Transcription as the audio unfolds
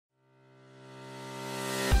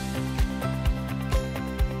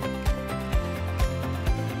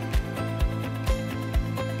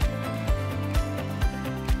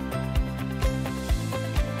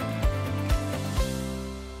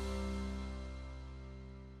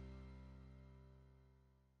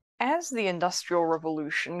As the Industrial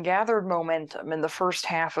Revolution gathered momentum in the first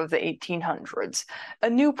half of the 1800s, a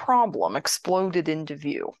new problem exploded into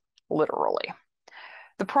view, literally.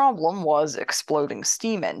 The problem was exploding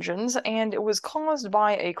steam engines, and it was caused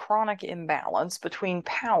by a chronic imbalance between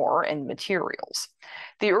power and materials.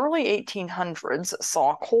 The early 1800s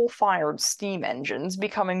saw coal-fired steam engines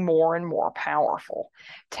becoming more and more powerful.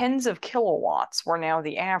 Tens of kilowatts were now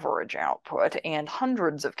the average output, and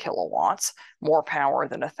hundreds of kilowatts, more power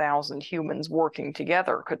than 1,000 humans working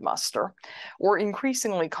together could muster, were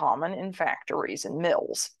increasingly common in factories and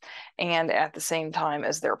mills. And at the same time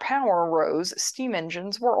as their power rose, steam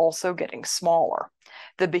engines were also getting smaller.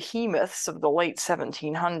 The behemoths of the late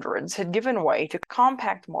 1700s had given way to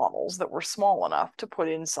compact models that were small enough to put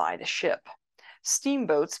inside a ship.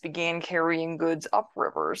 Steamboats began carrying goods up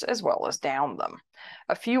rivers as well as down them.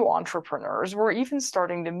 A few entrepreneurs were even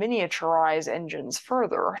starting to miniaturize engines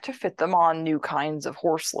further to fit them on new kinds of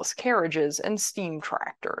horseless carriages and steam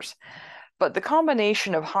tractors. But the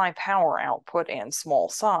combination of high power output and small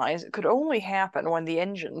size could only happen when the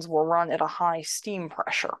engines were run at a high steam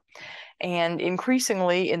pressure. And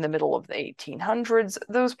increasingly in the middle of the 1800s,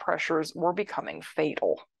 those pressures were becoming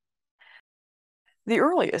fatal. The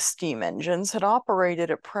earliest steam engines had operated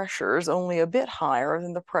at pressures only a bit higher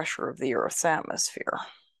than the pressure of the Earth's atmosphere,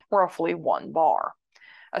 roughly 1 bar.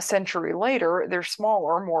 A century later, their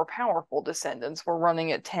smaller, more powerful descendants were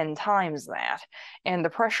running at 10 times that, and the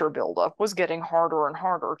pressure buildup was getting harder and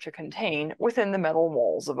harder to contain within the metal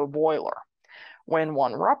walls of a boiler. When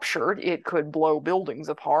one ruptured, it could blow buildings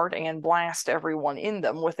apart and blast everyone in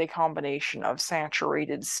them with a combination of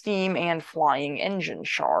saturated steam and flying engine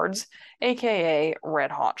shards, aka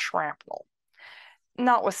red-hot shrapnel.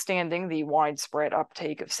 Notwithstanding the widespread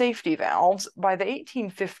uptake of safety valves, by the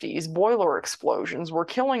 1850s, boiler explosions were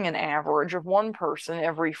killing an average of 1 person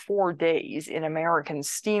every 4 days in American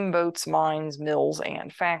steamboats, mines, mills,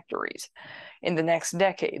 and factories. In the next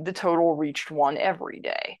decade, the total reached 1 every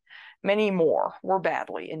day. Many more were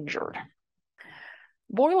badly injured.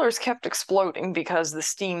 Boilers kept exploding because the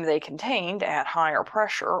steam they contained at higher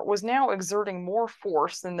pressure was now exerting more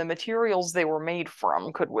force than the materials they were made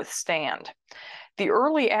from could withstand. The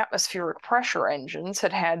early atmospheric pressure engines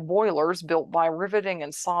had had boilers built by riveting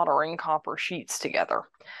and soldering copper sheets together.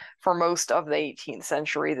 For most of the 18th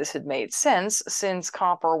century, this had made sense, since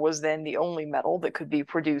copper was then the only metal that could be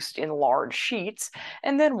produced in large sheets,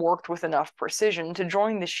 and then worked with enough precision to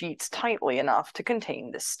join the sheets tightly enough to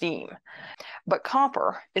contain the steam. But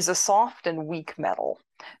copper is a soft and weak metal.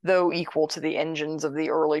 Though equal to the engines of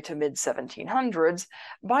the early to mid-1700s,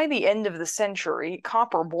 by the end of the century,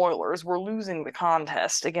 copper boilers were losing the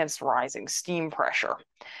contest against rising steam pressure.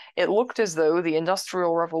 It looked as though the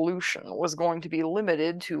Industrial Revolution was going to be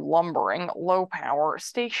limited to lumbering, low-power,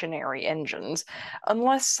 stationary engines,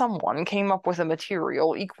 unless someone came up with a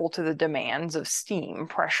material equal to the demands of steam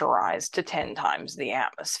pressurized to 10 times the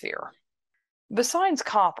atmosphere. Besides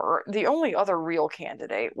copper, the only other real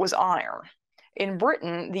candidate was iron. In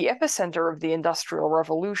Britain, the epicenter of the Industrial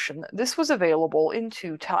Revolution, this was available in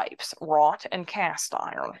 2 types, wrought and cast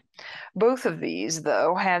iron. Both of these,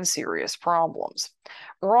 though, had serious problems.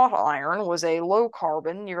 Wrought iron was a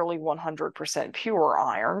low-carbon, nearly 100% pure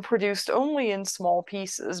iron produced only in small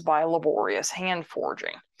pieces by laborious hand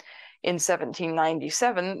forging. In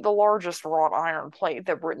 1797, the largest wrought iron plate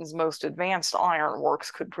that Britain's most advanced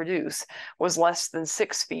ironworks could produce was less than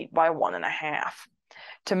 6 feet by 1.5.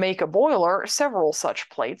 To make a boiler, several such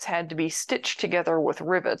plates had to be stitched together with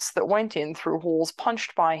rivets that went in through holes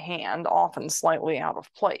punched by hand, often slightly out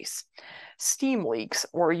of place. Steam leaks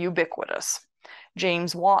were ubiquitous.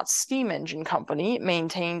 James Watt's Steam Engine Company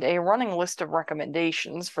maintained a running list of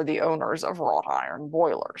recommendations for the owners of wrought iron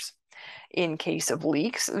boilers. In case of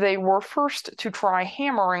leaks, they were first to try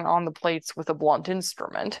hammering on the plates with a blunt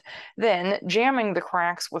instrument, then jamming the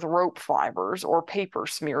cracks with rope fibers or paper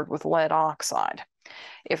smeared with lead oxide.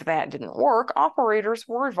 If that didn't work, operators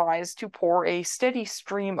were advised to pour a steady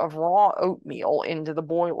stream of raw oatmeal into the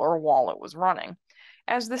boiler while it was running,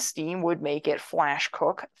 as the steam would make it flash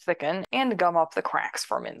cook, thicken, and gum up the cracks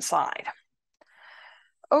from inside.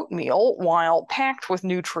 Oatmeal, while packed with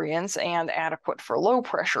nutrients and adequate for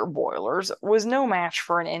low-pressure boilers, was no match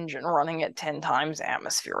for an engine running at 10 times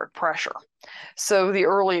atmospheric pressure. So the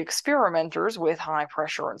early experimenters with high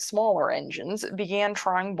pressure and smaller engines began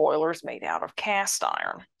trying boilers made out of cast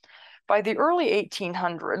iron. By the early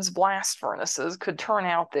 1800s, blast furnaces could turn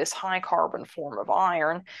out this high-carbon form of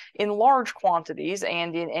iron in large quantities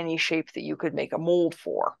and in any shape that you could make a mold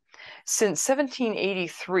for. Since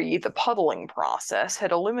 1783, the puddling process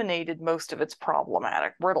had eliminated most of its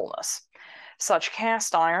problematic brittleness. Such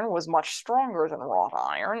cast iron was much stronger than wrought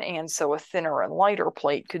iron, and so a thinner and lighter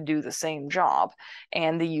plate could do the same job,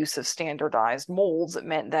 and the use of standardized molds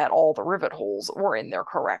meant that all the rivet holes were in their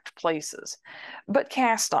correct places. But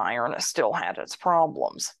cast iron still had its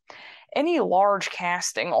problems. Any large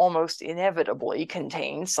casting almost inevitably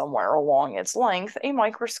contained somewhere along its length a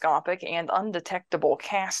microscopic and undetectable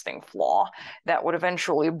casting flaw that would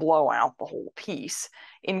eventually blow out the whole piece.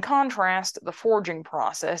 In contrast, the forging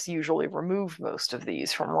process usually removed most of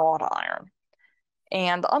these from wrought iron.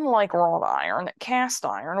 And unlike wrought iron, cast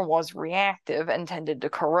iron was reactive and tended to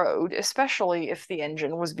corrode, especially if the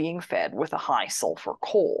engine was being fed with a high sulfur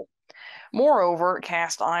coal. Moreover,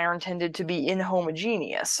 cast iron tended to be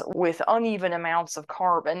inhomogeneous, with uneven amounts of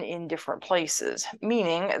carbon in different places,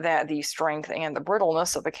 meaning that the strength and the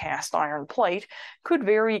brittleness of a cast iron plate could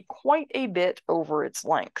vary quite a bit over its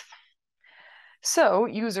length. So,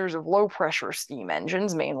 users of low-pressure steam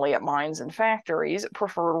engines, mainly at mines and factories,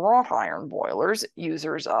 preferred wrought iron boilers.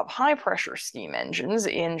 Users of high-pressure steam engines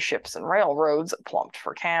in ships and railroads plumped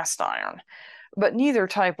for cast iron. But neither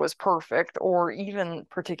type was perfect or even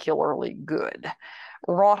particularly good.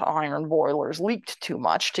 Wrought iron boilers leaked too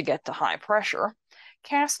much to get to high pressure.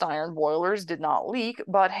 Cast iron boilers did not leak,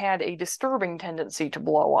 but had a disturbing tendency to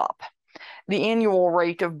blow up. The annual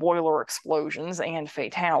rate of boiler explosions and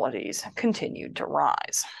fatalities continued to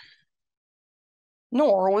rise.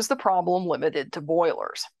 Nor was the problem limited to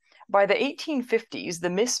boilers. By the 1850s, the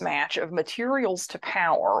mismatch of materials to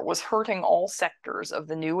power was hurting all sectors of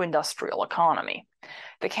the new industrial economy.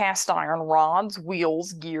 The cast iron rods,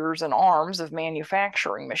 wheels, gears, and arms of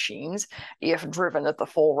manufacturing machines, if driven at the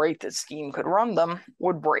full rate that steam could run them,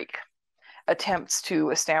 would break. Attempts to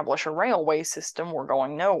establish a railway system were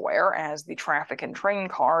going nowhere, as the traffic and train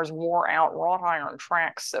cars wore out wrought iron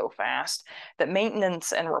tracks so fast that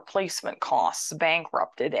maintenance and replacement costs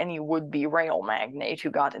bankrupted any would-be rail magnate who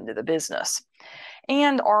got into the business.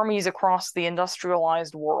 And armies across the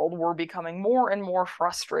industrialized world were becoming more and more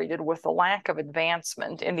frustrated with the lack of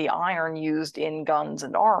advancement in the iron used in guns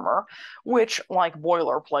and armor, which, like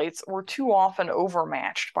boilerplates, were too often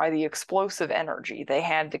overmatched by the explosive energy they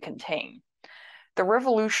had to contain. The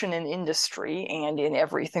revolution in industry, and in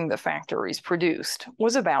everything the factories produced,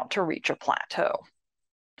 was about to reach a plateau.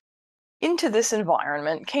 Into this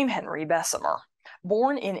environment came Henry Bessemer.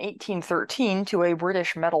 Born in 1813 to a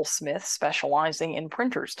British metalsmith specializing in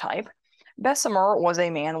printer's type, Bessemer was a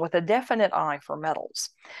man with a definite eye for metals.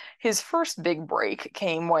 His first big break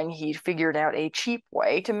came when he figured out a cheap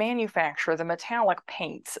way to manufacture the metallic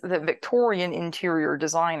paints that Victorian interior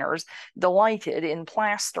designers delighted in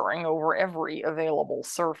plastering over every available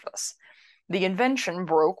surface. The invention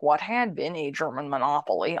broke what had been a German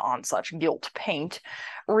monopoly on such gilt paint,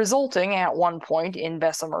 resulting at one point in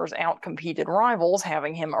Bessemer's outcompeted rivals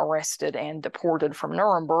having him arrested and deported from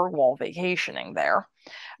Nuremberg while vacationing there.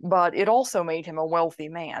 But it also made him a wealthy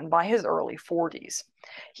man by his early 40s.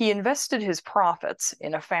 He invested his profits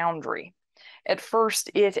in a foundry. At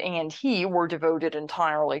first, it and he were devoted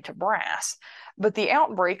entirely to brass, but the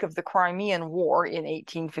outbreak of the Crimean War in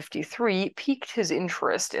 1853 piqued his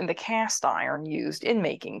interest in the cast iron used in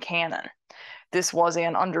making cannon. This was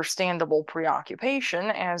an understandable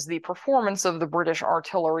preoccupation, as the performance of the British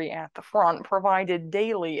artillery at the front provided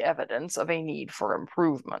daily evidence of a need for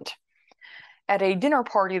improvement. At a dinner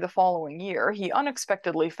party the following year, he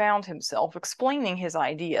unexpectedly found himself explaining his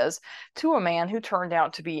ideas to a man who turned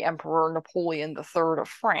out to be Emperor Napoleon III of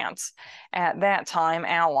France, at that time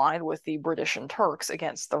allied with the British and Turks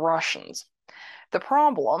against the Russians. The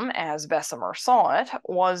problem, as Bessemer saw it,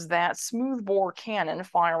 was that smoothbore cannon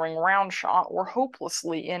firing round shot were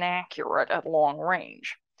hopelessly inaccurate at long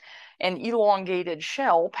range. An elongated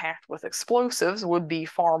shell packed with explosives would be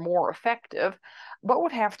far more effective, but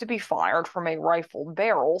would have to be fired from a rifled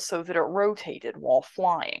barrel so that it rotated while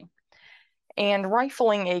flying. And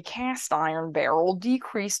rifling a cast iron barrel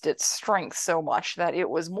decreased its strength so much that it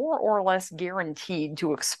was more or less guaranteed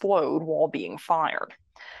to explode while being fired.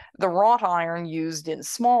 The wrought iron used in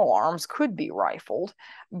small arms could be rifled,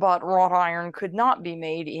 but wrought iron could not be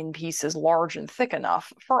made in pieces large and thick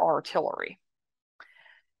enough for artillery.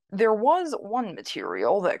 There was one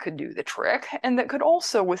material that could do the trick, and that could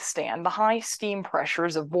also withstand the high steam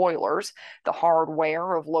pressures of boilers, the hard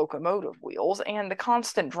wear of locomotive wheels, and the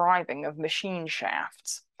constant driving of machine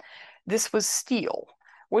shafts. This was steel,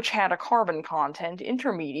 which had a carbon content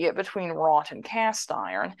intermediate between wrought and cast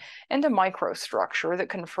iron, and a microstructure that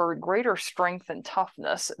conferred greater strength and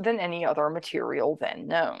toughness than any other material then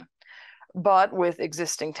known. But with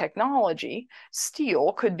existing technology,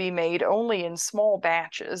 steel could be made only in small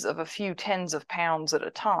batches of a few tens of pounds at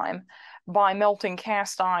a time, by melting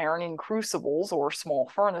cast iron in crucibles or small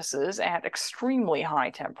furnaces at extremely high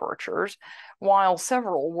temperatures, while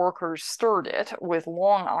several workers stirred it with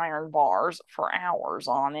long iron bars for hours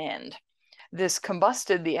on end. This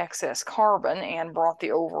combusted the excess carbon and brought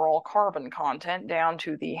the overall carbon content down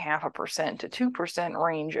to the 0.5% to 2%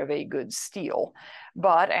 range of a good steel,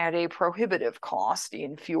 but at a prohibitive cost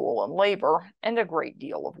in fuel and labor and a great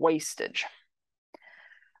deal of wastage.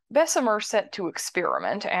 Bessemer set to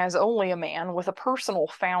experiment as only a man with a personal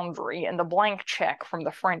foundry and a blank check from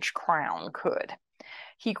the French crown could.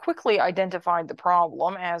 He quickly identified the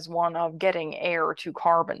problem as one of getting air to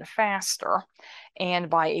carbon faster, and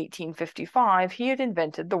by 1855 he had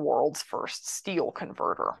invented the world's first steel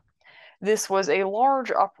converter. This was a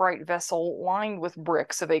large upright vessel lined with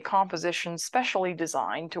bricks of a composition specially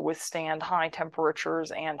designed to withstand high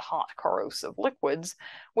temperatures and hot corrosive liquids,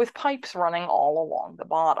 with pipes running all along the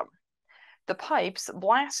bottom. The pipes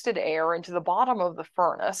blasted air into the bottom of the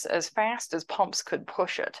furnace as fast as pumps could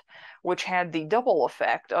push it, which had the double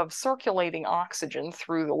effect of circulating oxygen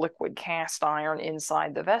through the liquid cast iron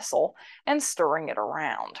inside the vessel and stirring it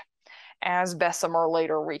around. As Bessemer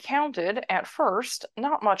later recounted, at first,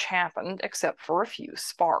 not much happened except for a few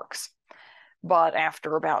sparks. But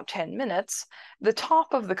after about 10 minutes, the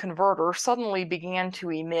top of the converter suddenly began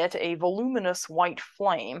to emit a voluminous white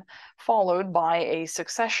flame, followed by a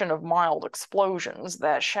succession of mild explosions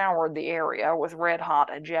that showered the area with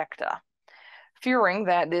red-hot ejecta. Fearing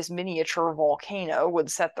that this miniature volcano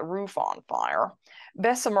would set the roof on fire,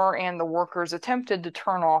 Bessemer and the workers attempted to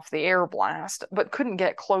turn off the air blast, but couldn't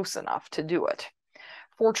get close enough to do it.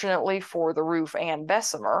 Fortunately for the roof and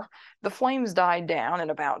Bessemer, the flames died down in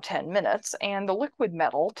about 10 minutes, and the liquid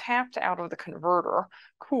metal tapped out of the converter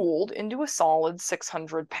cooled into a solid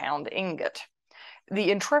 600-pound ingot.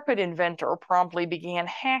 The intrepid inventor promptly began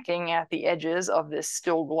hacking at the edges of this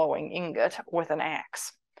still glowing ingot with an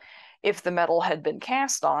axe. If the metal had been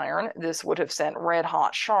cast iron, this would have sent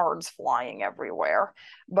red-hot shards flying everywhere,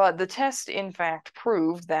 but the test in fact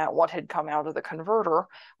proved that what had come out of the converter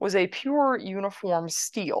was a pure uniform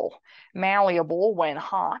steel, malleable when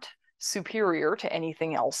hot, superior to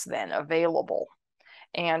anything else then available.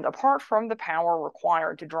 And apart from the power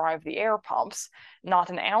required to drive the air pumps, not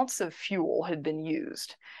an ounce of fuel had been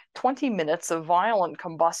used. 20 minutes of violent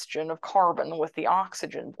combustion of carbon with the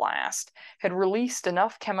oxygen blast had released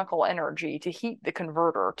enough chemical energy to heat the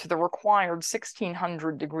converter to the required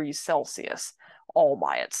 1600 degrees Celsius, all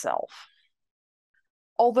by itself.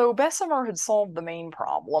 Although Bessemer had solved the main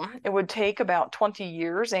problem, it would take about 20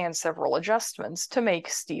 years and several adjustments to make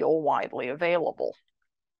steel widely available.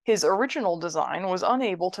 His original design was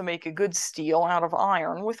unable to make a good steel out of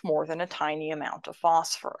iron with more than a tiny amount of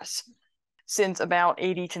phosphorus. Since about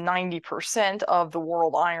 80 to 90% of the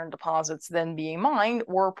world iron deposits then being mined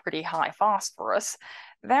were pretty high phosphorus,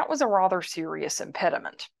 that was a rather serious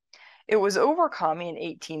impediment. It was overcome in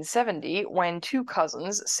 1870 when two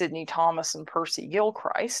cousins, Sidney Thomas and Percy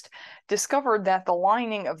Gilchrist, discovered that the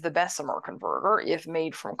lining of the Bessemer converter, if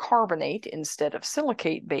made from carbonate instead of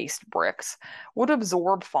silicate-based bricks, would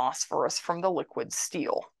absorb phosphorus from the liquid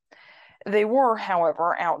steel. They were,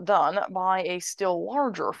 however, outdone by a still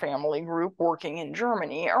larger family group working in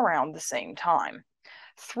Germany around the same time.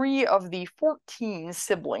 3 of the 14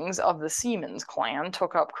 siblings of the Siemens clan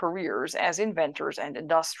took up careers as inventors and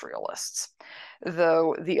industrialists.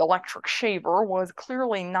 Though the electric shaver was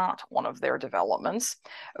clearly not one of their developments,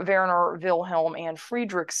 Werner, Wilhelm, and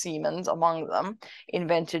Friedrich Siemens among them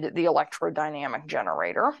invented the electrodynamic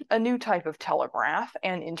generator, a new type of telegraph,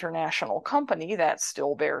 an international company that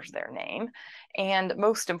still bears their name, and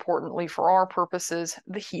most importantly for our purposes,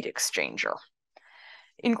 the heat exchanger.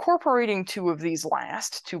 Incorporating 2 of these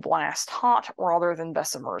last to blast hot rather than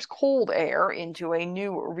Bessemer's cold air into a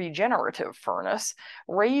new regenerative furnace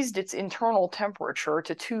raised its internal temperature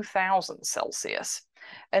to 2000 Celsius,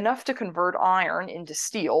 enough to convert iron into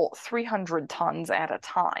steel 300 tons at a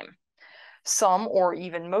time. Some or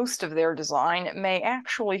even most of their design may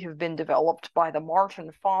actually have been developed by the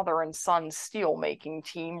Martin father and son steelmaking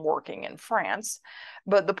team working in France,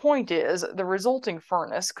 but the point is the resulting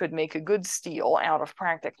furnace could make a good steel out of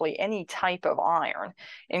practically any type of iron,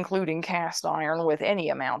 including cast iron with any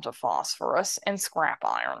amount of phosphorus and scrap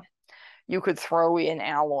iron. You could throw in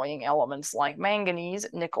alloying elements like manganese,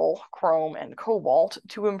 nickel, chrome, and cobalt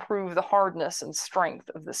to improve the hardness and strength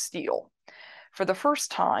of the steel. For the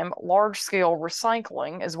first time, large-scale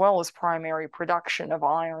recycling, as well as primary production of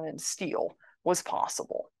iron and steel, was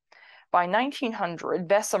possible. By 1900,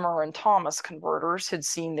 Bessemer and Thomas converters had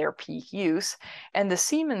seen their peak use, and the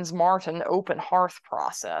Siemens-Martin open hearth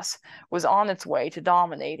process was on its way to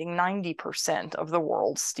dominating 90% of the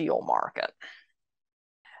world's steel market.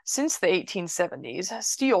 Since the 1870s,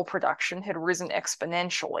 steel production had risen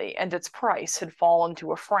exponentially, and its price had fallen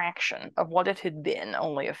to a fraction of what it had been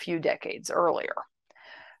only a few decades earlier.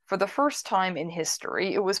 For the first time in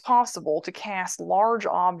history, it was possible to cast large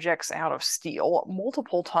objects out of steel,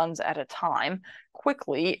 multiple tons at a time,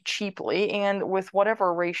 quickly, cheaply, and with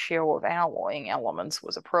whatever ratio of alloying elements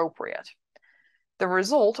was appropriate. The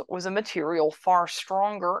result was a material far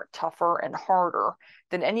stronger, tougher, and harder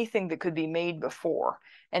than anything that could be made before,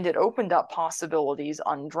 and it opened up possibilities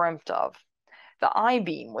undreamt of. The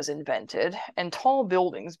I-beam was invented, and tall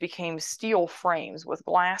buildings became steel frames with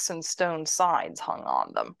glass and stone sides hung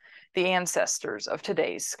on them, the ancestors of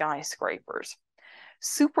today's skyscrapers.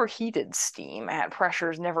 Superheated steam, at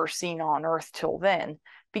pressures never seen on Earth till then,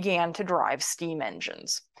 began to drive steam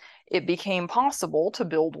engines. It became possible to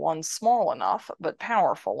build one small enough but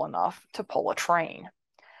powerful enough to pull a train.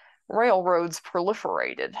 Railroads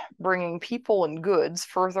proliferated, bringing people and goods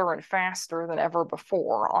further and faster than ever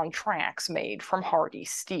before on tracks made from hardy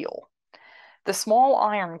steel. The small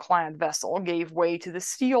ironclad vessel gave way to the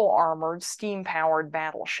steel-armored, steam-powered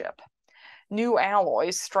battleship. New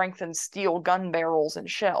alloys strengthened steel gun barrels and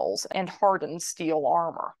shells and hardened steel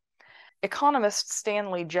armor. Economist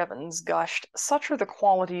Stanley Jevons gushed, "Such are the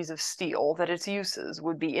qualities of steel that its uses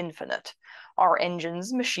would be infinite. Our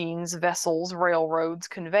engines, machines, vessels, railroads,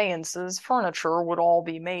 conveyances, furniture would all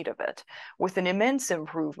be made of it, with an immense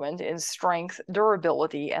improvement in strength,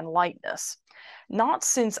 durability, and lightness. Not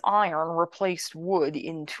since iron replaced wood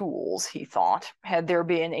in tools," he thought, "had there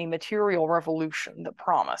been a material revolution that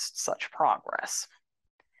promised such progress."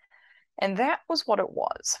 And that was what it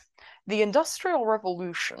was. The Industrial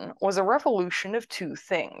Revolution was a revolution of two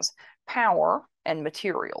things: power and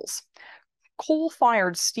materials.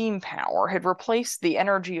 Coal-fired steam power had replaced the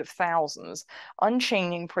energy of thousands,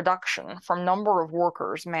 unchaining production from number of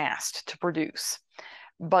workers massed to produce.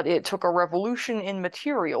 But it took a revolution in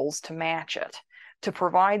materials to match it, to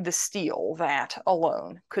provide the steel that,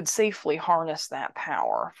 alone, could safely harness that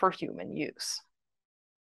power for human use.